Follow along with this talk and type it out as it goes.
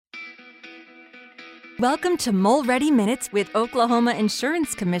Welcome to Mulready Minutes with Oklahoma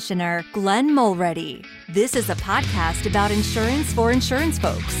Insurance Commissioner Glenn Mulready. This is a podcast about insurance for insurance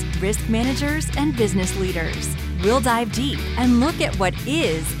folks, risk managers, and business leaders. We'll dive deep and look at what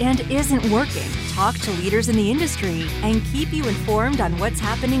is and isn't working, talk to leaders in the industry, and keep you informed on what's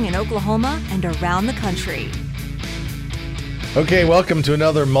happening in Oklahoma and around the country. Okay, welcome to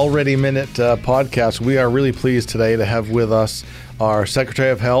another Mulready Minute podcast. We are really pleased today to have with us our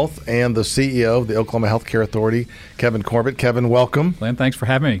Secretary of Health and the CEO of the Oklahoma Healthcare Authority, Kevin Corbett. Kevin, welcome. Glenn, thanks for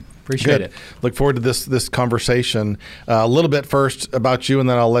having me. Appreciate it. Look forward to this conversation. A little bit first about you, and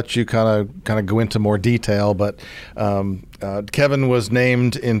then I'll let you kind of go into more detail. But Kevin was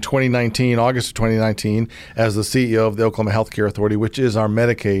named in 2019, August of 2019, as the CEO of the Oklahoma Healthcare Authority, which is our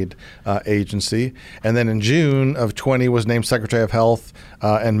Medicaid agency. And then in June of 20 was named Secretary of Health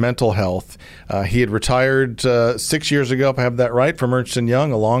and Mental Health. He had retired 6 years ago, if I have that right, from Ernst &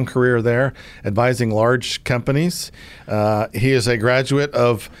 Young, a long career there, advising large companies. He is a graduate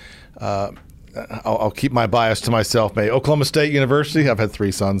of I'll keep my bias to myself. Oklahoma State University. I've had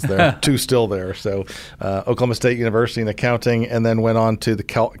three sons there, two still there. So Oklahoma State University in accounting, and then went on to the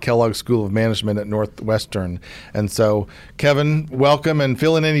Kellogg School of Management at Northwestern. And so, Kevin, welcome, and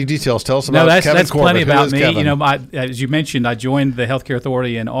fill in any details. Tell us about Kevin that's Corbett. Plenty about me. Kevin? You know, as you mentioned, I joined the Healthcare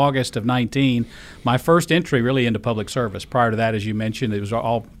Authority in August of 19. My first entry really into public service. Prior to that, as you mentioned, it was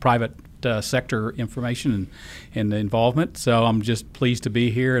all private sector information and involvement. So I'm just pleased to be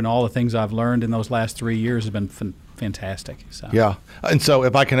here, and all the things I've learned in those last 3 years have been fantastic. So. Yeah. And so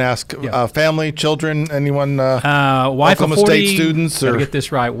if I can ask, family, children, anyone, wife Oklahoma of 40, State students? Or get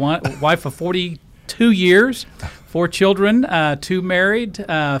this right. Wife of 42 years, 4 children, 2 married, 3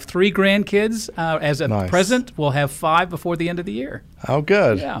 grandkids. As at present, we'll have 5 before the end of the year. Oh,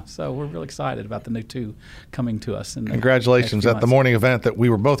 good. Yeah, so we're really excited about the new 2 coming to us. Congratulations. At the morning event that we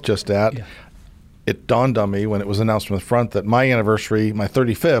were both just at, it dawned on me when it was announced from the front that my anniversary, my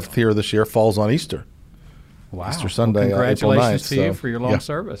 35th here this year, falls on Easter. Wow. Easter Sunday, congratulations April 9th. to you for your long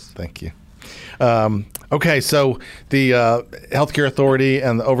service. Thank you. Okay, so the Healthcare Authority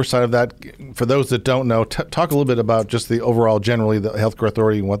and the oversight of that, for those that don't know, talk a little bit about just the overall, generally, the Healthcare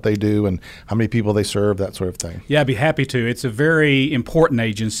Authority and what they do and how many people they serve, that sort of thing. Yeah, I'd be happy to. It's a very important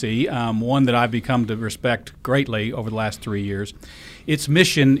agency, one that I've become to respect greatly over the last 3 years. Its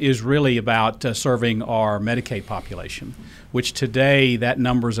mission is really about serving our Medicaid population, which today that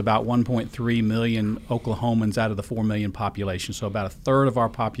number is about 1.3 million Oklahomans out of the 4 million population. So about a third of our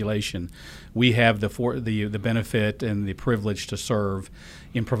population, we have the benefit and the privilege to serve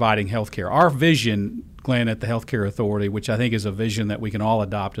in providing health care. Our vision, Glenn, at the Healthcare Authority, which I think is a vision that we can all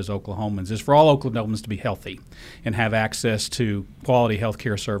adopt as Oklahomans, is for all Oklahomans to be healthy and have access to quality health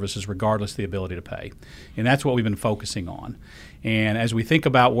care services regardless of the ability to pay. And that's what we've been focusing on. And as we think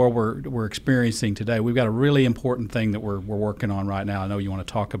about what we're experiencing today, we've got a really important thing that we're working on right now. I know you want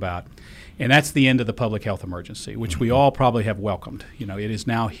to talk about. And that's the end of the public health emergency, which we all probably have welcomed. You know, it is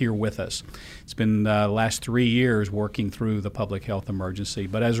now here with us. It's been the last 3 years working through the public health emergency.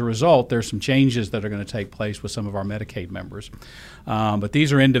 But as a result, there's some changes that are going to take place with some of our Medicaid members. But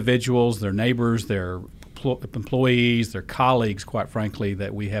these are individuals, their neighbors, their employees, their colleagues, quite frankly,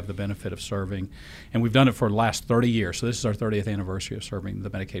 that we have the benefit of serving. And we've done it for the last 30 years. So this is our 30th anniversary of serving the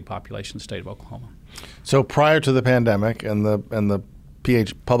Medicaid population in the state of Oklahoma. So prior to the pandemic and the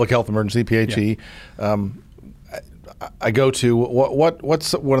public health emergency, PHE, I go to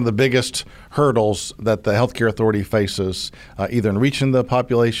what's one of the biggest hurdles that the Healthcare Authority faces, either in reaching the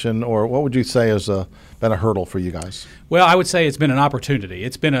population, or what would you say has been a hurdle for you guys? Well, I would say it's been an opportunity.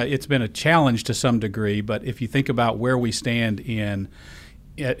 It's been a challenge to some degree, but if you think about where we stand in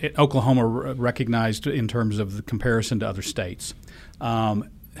Oklahoma, recognized in terms of the comparison to other states,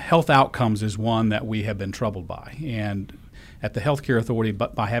 health outcomes is one that we have been troubled by, and at the Healthcare Authority,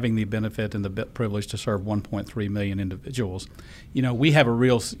 but by having the benefit and the privilege to serve 1.3 million individuals, you know, we have a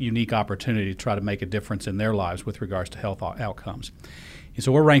real unique opportunity to try to make a difference in their lives with regards to health outcomes. And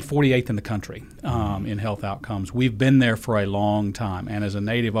so we're ranked 48th in the country in health outcomes. We've been there for a long time, and as a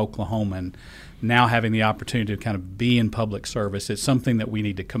native Oklahoman, now having the opportunity to kind of be in public service, it's something that we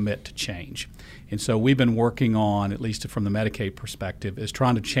need to commit to change. And so we've been working on, at least from the Medicaid perspective, is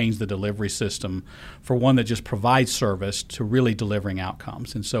trying to change the delivery system for one that just provides service to really delivering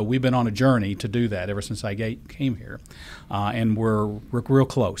outcomes. And so we've been on a journey to do that ever since I came here. And we're real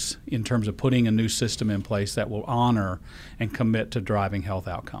close in terms of putting a new system in place that will honor and commit to driving health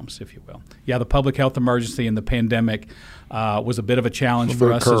outcomes, if you will. Yeah, the public health emergency and the pandemic was a bit of a challenge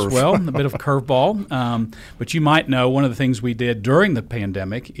for us as well, a bit of a curveball. baseball, but you might know one of the things we did during the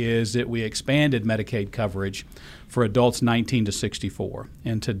pandemic is that we expanded Medicaid coverage for adults 19 to 64.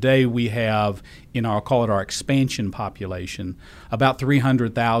 And today we have, I'll call it our expansion population, about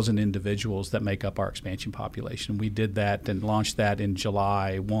 300,000 individuals that make up our expansion population. We did that and launched that in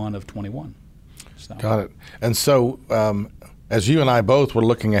July 1 of 21. So. Got it. And so as you and I both were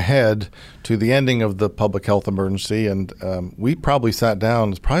looking ahead to the ending of the public health emergency, and we probably sat down,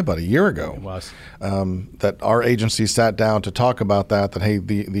 it's probably about a year ago, it was. That our agency sat down to talk about that, hey,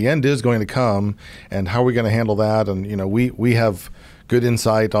 the end is going to come, and how are we going to handle that? And, we have good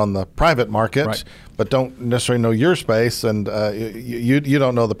insight on the private market, right, but don't necessarily know your space, and you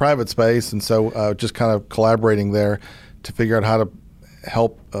don't know the private space, and so just kind of collaborating there to figure out how to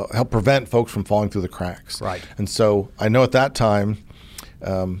help prevent folks from falling through the cracks. Right. And so I know at that time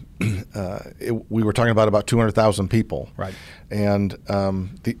we were talking about 200,000 people. Right. And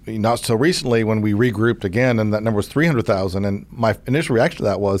not so recently when we regrouped again, and that number was 300,000, and my initial reaction to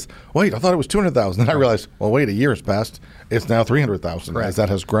that was, wait, I thought it was 200,000. And I realized, well, wait, a year has passed. It's now 300,000 as that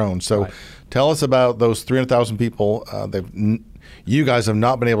has grown. So tell us about those 300,000 people. You guys have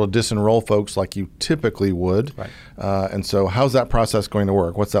not been able to disenroll folks like you typically would. Right. And so how's that process going to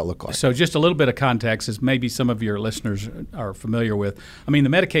work? What's that look like? So just a little bit of context, as maybe some of your listeners are familiar with. I mean, the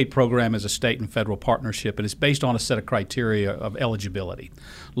Medicaid program is a state and federal partnership, and it's based on a set of criteria of eligibility,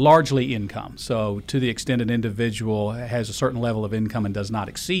 largely income. So to the extent an individual has a certain level of income and does not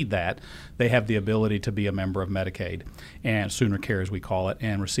exceed that, they have the ability to be a member of Medicaid, and SoonerCare as we call it,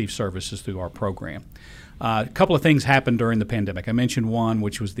 and receive services through our program. A couple of things happened during the pandemic. I mentioned one,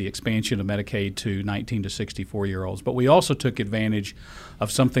 which was the expansion of Medicaid to 19 to 64-year-olds. But we also took advantage of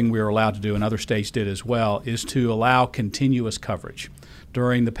something we were allowed to do, and other states did as well, is to allow continuous coverage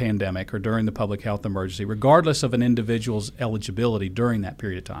during the pandemic or during the public health emergency, regardless of an individual's eligibility during that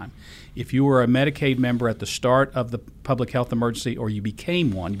period of time. If you were a Medicaid member at the start of the public health emergency, or you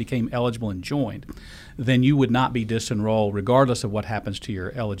became one, you became eligible and joined, then you would not be disenrolled regardless of what happens to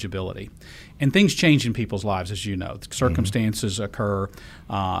your eligibility. And things change in people's lives, as you know. Circumstances occur.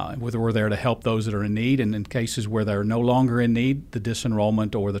 We're there to help those that are in need, and in cases where they're no longer in need, the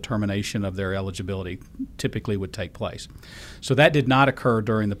disenrollment or the termination of their eligibility typically would take place. So that did not occur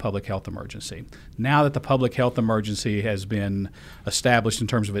during the public health emergency. Now that the public health emergency has been established in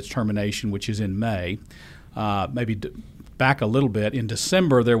terms of its termination, which is in May, back a little bit, in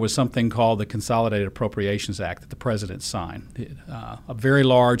December there was something called the Consolidated Appropriations Act that the President signed. A very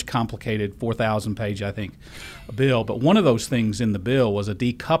large, complicated, 4,000-page, I think, bill. But one of those things in the bill was a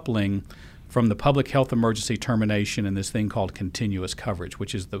decoupling from the public health emergency termination and this thing called continuous coverage,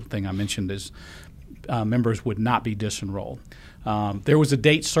 which is the thing I mentioned is members would not be disenrolled. There was a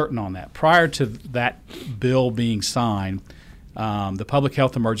date certain on that. Prior to that bill being signed, the public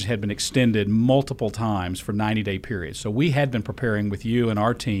health emergency had been extended multiple times for 90-day periods. So we had been preparing with you and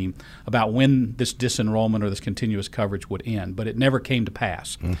our team about when this disenrollment or this continuous coverage would end, but it never came to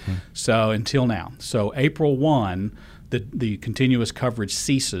pass. Mm-hmm. So until now. So April 1, the continuous coverage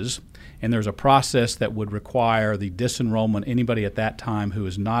ceases, and there's a process that would require the disenrollment, anybody at that time who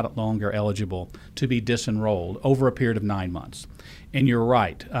is not longer eligible, to be disenrolled over a period of 9 months. And you're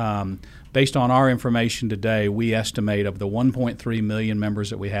right. Based on our information today, we estimate of the 1.3 million members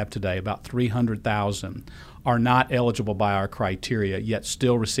that we have today, about 300,000 are not eligible by our criteria, yet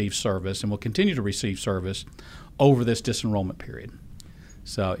still receive service and will continue to receive service over this disenrollment period.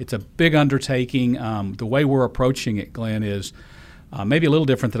 So it's a big undertaking. The way we're approaching it, Glenn, is maybe a little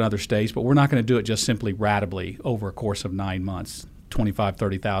different than other states, but we're not going to do it just simply ratably over a course of 9 months. 25,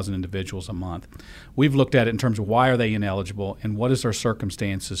 30,000 individuals a month. We've looked at it in terms of why are they ineligible and what is their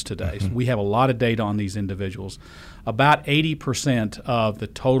circumstances today. Mm-hmm. So we have a lot of data on these individuals. About 80% of the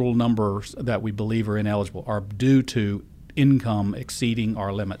total numbers that we believe are ineligible are due to income exceeding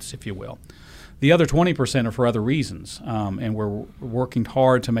our limits, if you will. The other 20% are for other reasons, and we're working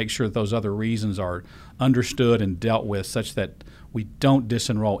hard to make sure that those other reasons are understood and dealt with such that we don't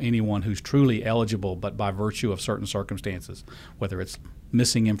disenroll anyone who's truly eligible, but by virtue of certain circumstances, whether it's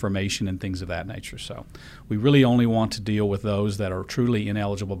missing information and things of that nature. So we really only want to deal with those that are truly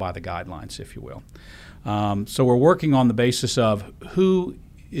ineligible by the guidelines, if you will. So we're working on the basis of who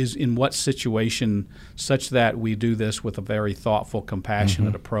is in what situation such that we do this with a very thoughtful,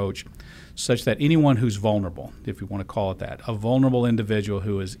 compassionate approach, such that anyone who's vulnerable, if you want to call it that, a vulnerable individual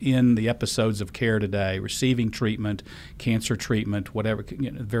who is in the episodes of care today, receiving treatment, cancer treatment, whatever,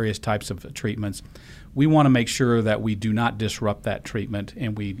 various types of treatments, we want to make sure that we do not disrupt that treatment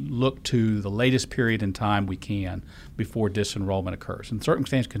and we look to the latest period in time we can before disenrollment occurs. And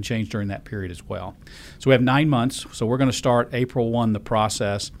circumstances can change during that period as well. So we have 9 months. So we're going to start April 1 the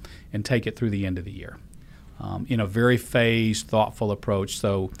process process and take it through the end of the year in a very phased, thoughtful approach.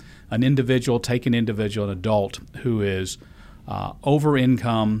 So an individual, an adult who is over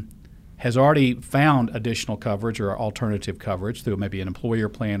income, has already found additional coverage or alternative coverage through maybe an employer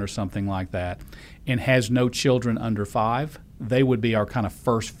plan or something like that, and has no children under 5, they would be our kind of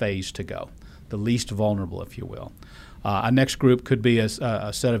first phase to go, the least vulnerable, if you will. Our next group could be a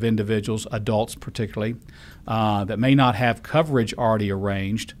set of individuals, adults particularly, that may not have coverage already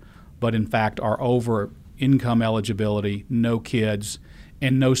arranged, but in fact are over income eligibility, no kids,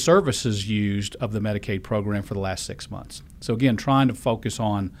 and no services used of the Medicaid program for the last 6 months. So again, trying to focus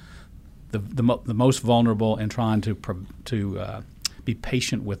on the most vulnerable and trying to be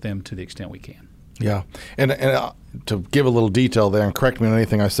patient with them to the extent we can. Yeah, and to give a little detail there, and correct me on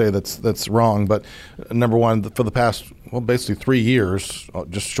anything I say that's wrong, but number one, for the past, basically 3 years,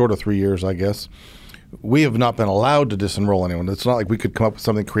 just short of 3 years, I guess, we have not been allowed to disenroll anyone. It's not like we could come up with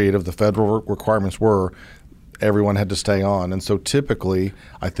something creative. The federal requirements were everyone had to stay on. And so typically,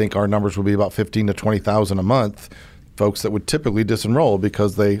 I think our numbers would be about 15 to 20,000 a month, folks that would typically disenroll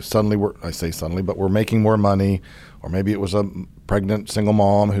because they suddenly were, I say suddenly, but were making more money, or maybe it was a pregnant single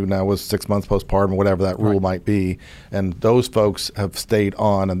mom who now was 6 months postpartum, whatever that rule might be. And those folks have stayed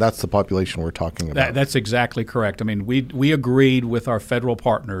on, and that's the population we're talking about. That's exactly correct. I mean, we agreed with our federal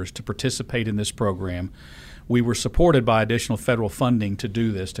partners to participate in this program. We were supported by additional federal funding to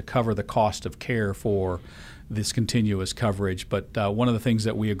do this, to cover the cost of care for this continuous coverage. But one of the things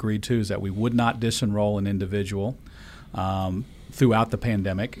that we agreed to is that we would not disenroll an individual throughout the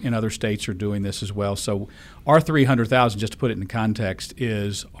pandemic, and other states are doing this as well. So our $300,000, just to put it in context,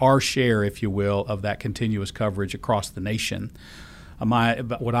 is our share, if you will, of that continuous coverage across the nation.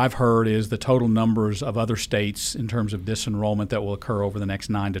 What I've heard is the total numbers of other states in terms of disenrollment that will occur over the next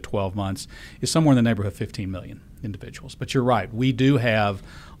 9 to 12 months is somewhere in the neighborhood of 15 million individuals. But you're right, we do have,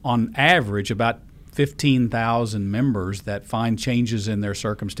 on average, about 15,000 members that find changes in their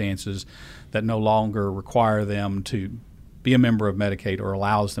circumstances that no longer require them to be a member of Medicaid or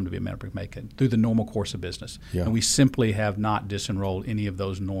allows them to be a member of Medicaid through the normal course of business. Yeah. And we simply have not disenrolled any of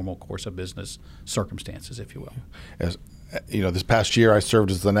those normal course of business circumstances, if you will. As you know, this past year I served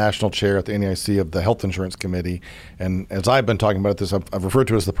as the national chair at the NAIC of the Health Insurance Committee, and as I've been talking about this, I've referred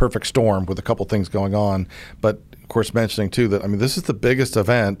to it as the perfect storm with a couple things going on, but of course mentioning too that, I mean, this is the biggest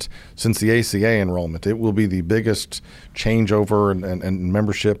event since the ACA enrollment. It will be the biggest changeover and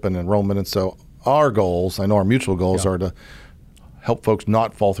membership and enrollment, and so our goals, I know our mutual goals, are to help folks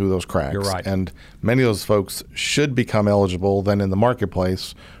not fall through those cracks. You're right. And many of those folks should become eligible then in the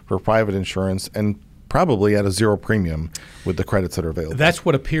marketplace for private insurance, and probably at a zero premium with the credits that are available. That's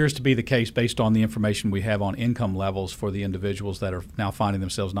what appears to be the case based on the information we have on income levels for the individuals that are now finding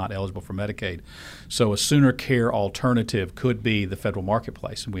themselves not eligible for Medicaid. So a SoonerCare alternative could be the federal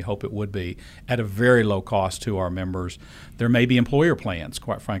marketplace, and we hope it would be, at a very low cost to our members. There may be employer plans,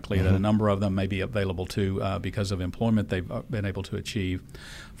 quite frankly, that a number of them may be available to because of employment they've been able to achieve.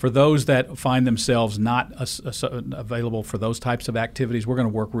 For those that find themselves not available for those types of activities, we're going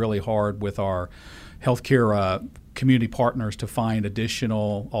to work really hard with our healthcare community partners to find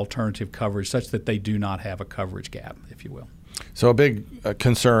additional alternative coverage such that they do not have a coverage gap, if you will. So a big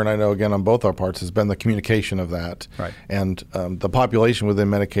concern, I know, again, on both our parts has been the communication of that. Right. And the population within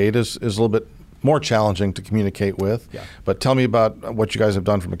Medicaid is a little bit more challenging to communicate with. Yeah. But tell me about what you guys have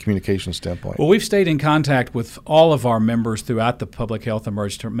done from a communication standpoint. Well, we've stayed in contact with all of our members throughout the public health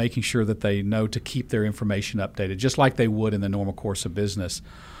emergency, making sure that they know to keep their information updated, just like they would in the normal course of business.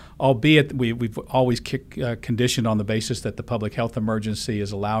 Albeit we've always conditioned on the basis that the public health emergency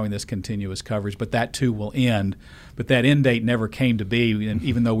is allowing this continuous coverage, but that too will end. But that end date never came to be, and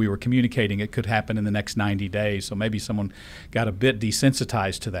even though we were communicating, it could happen in the next 90 days. So maybe someone got a bit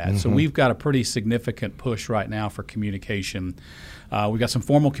desensitized to that. So we've got a pretty significant push right now for communication. We've got some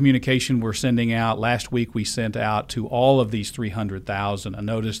formal communication we're sending out. Last week we sent out to all of these 300,000 a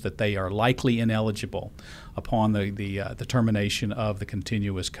notice that they are likely ineligible upon the termination of the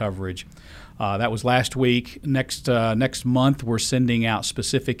continuous coverage. That was last week. Next month, we're sending out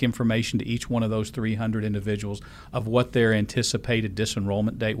specific information to each one of those 300 individuals of what their anticipated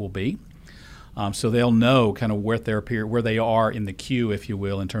disenrollment date will be. So they'll know kind of where they are in the queue, if you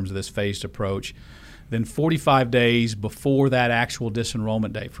will, in terms of this phased approach. Then 45 days before that actual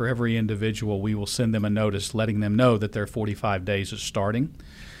disenrollment date, for every individual, we will send them a notice letting them know that their 45 days is starting.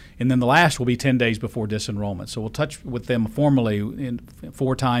 And then the last will be 10 days before disenrollment. So we'll touch with them formally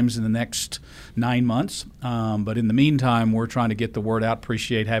 4 times in the next 9 months. But in the meantime, we're trying to get the word out.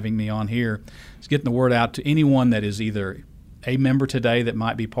 Appreciate having me on here. It's getting the word out to anyone that is either a member today that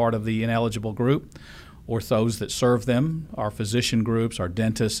might be part of the ineligible group, orthos that serve them, our physician groups, our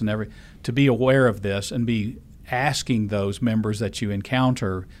dentists, and to be aware of this and be asking those members that you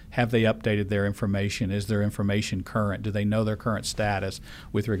encounter, have they updated their information? Is their information current? Do they know their current status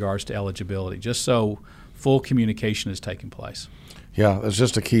with regards to eligibility? Just so full communication is taking place. Yeah, it's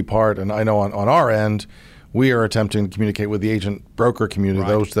just a key part. And I know on our end, we are attempting to communicate with the agent broker community,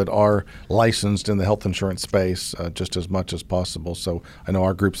 those that are licensed in the health insurance space, just as much as possible. So I know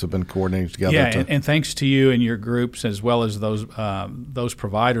our groups have been coordinating together. Yeah, and thanks to you and your groups, as well as those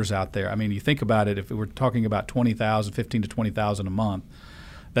providers out there. I mean, you think about it, if we're talking about 20,000, 15 to 20,000 a month,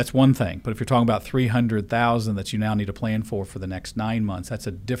 that's one thing. But if you're talking about 300,000 that you now need to plan for the next 9 months, that's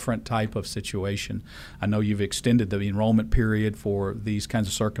a different type of situation. I know you've extended the enrollment period for these kinds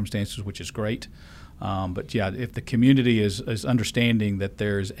of circumstances, which is great. But yeah, if the community is understanding that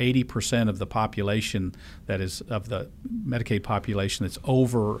there's 80% of the population that is of the Medicaid population that's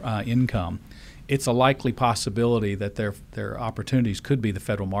over income, it's a likely possibility that their opportunities could be the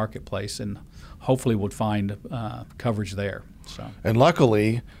federal marketplace, and hopefully would find coverage there. So. And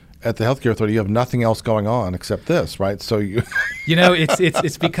luckily, at the Healthcare Authority, you have nothing else going on except this, right? So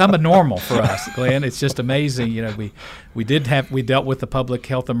it's become a normal for us, Glenn. It's just amazing. We dealt with the public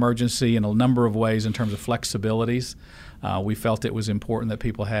health emergency in a number of ways in terms of flexibilities. We felt it was important that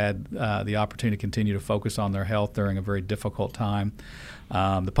people had the opportunity to continue to focus on their health during a very difficult time.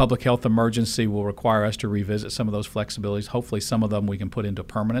 The public health emergency will require us to revisit some of those flexibilities. Hopefully some of them we can put into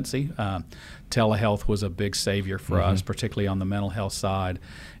permanency. Telehealth was a big savior for us, particularly on the mental health side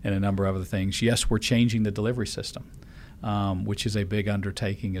and a number of other things. Yes, we're changing the delivery system, which is a big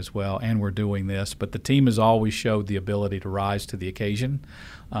undertaking as well, and we're doing this. But the team has always showed the ability to rise to the occasion,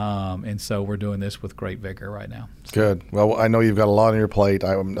 and so we're doing this with great vigor right now. Good. Well, I know you've got a lot on your plate.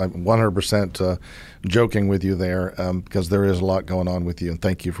 I'm 100% joking with you there because there is a lot going on with you, and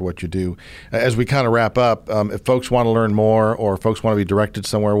thank you for what you do. As we kind of wrap up, if folks want to learn more or folks want to be directed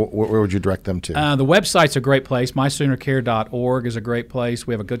somewhere, where would you direct them to? The website's a great place. MySoonerCare.org is a great place.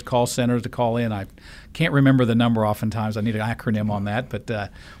 We have a good call center to call in. I can't remember the number oftentimes. I need an acronym on that,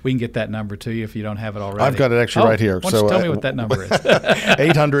 but we can get that number to you if you don't have it already. I've got it actually right here. Why don't you tell me what that number is?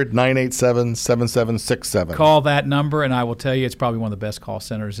 800-987-7767. Call that number, and I will tell you it's probably one of the best call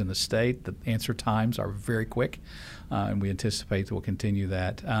centers in the state. The answer times are very quick, and we anticipate that we'll continue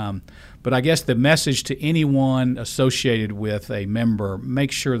that. But I guess the message to anyone associated with a member,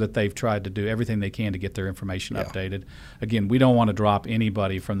 make sure that they've tried to do everything they can to get their information updated. Again, we don't want to drop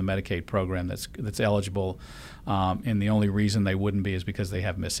anybody from the Medicaid program that's eligible, and the only reason they wouldn't be is because they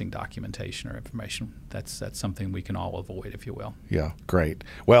have missing documentation or information. That's something we can all avoid, if you will. Yeah, great.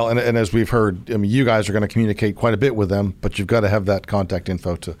 Well, and as we've heard, I mean, you guys are going to communicate quite a bit with them, but you've got to have that contact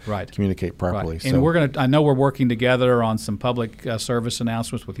info to communicate properly. Right. And I know we're working together on some public service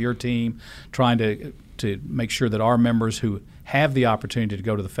announcements with your team, trying to make sure that our members who have the opportunity to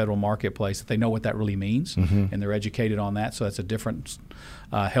go to the federal marketplace, that they know what that really means, and they're educated on that. So that's a different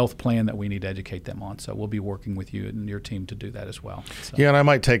health plan that we need to educate them on. So we'll be working with you and your team to do that as well. So. Yeah, and I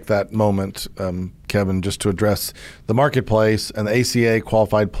might take that moment, Kevin, just to address the marketplace and the ACA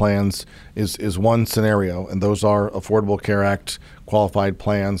qualified plans is one scenario, and those are Affordable Care Act qualified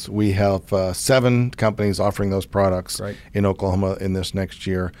plans. We have 7 companies offering those products in Oklahoma in this next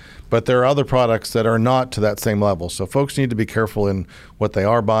year. But there are other products that are not to that same level. So folks need to be careful in what they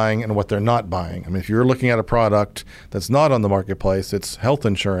are buying and what they're not buying. I mean, if you're looking at a product that's not on the marketplace, it's health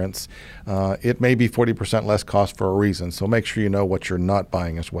insurance, it may be 40% less cost for a reason. So make sure you know what you're not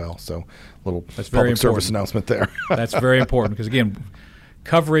buying as well. So little public service announcement there. That's very important because, again,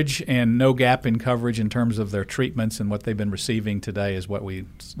 coverage and no gap in coverage in terms of their treatments and what they've been receiving today is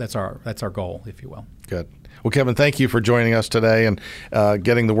that's our goal, if you will. Good. Well, Kevin, thank you for joining us today and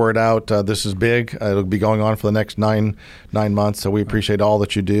getting the word out. This is big. It'll be going on for the next nine months, so we appreciate all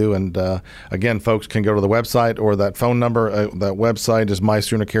that you do. And again, folks can go to the website or that phone number. That website is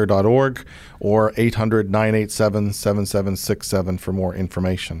mysoonercare.org or 800-987-7767 for more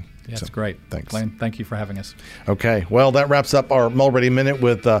information. Yeah, that's great. Thanks. Glenn, thank you for having us. Okay. Well, that wraps up our Mulready Minute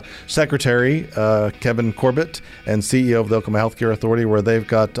with Secretary Kevin Corbett and CEO of the Oklahoma Healthcare Authority, where they've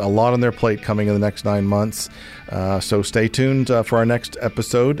got a lot on their plate coming in the next 9 months. So stay tuned for our next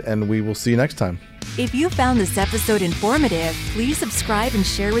episode, and we will see you next time. If you found this episode informative, please subscribe and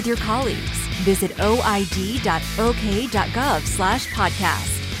share with your colleagues. Visit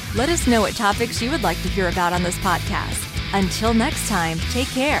oid.ok.gov/podcast. Let us know what topics you would like to hear about on this podcast. Until next time, take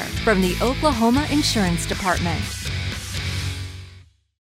care from the Oklahoma Insurance Department.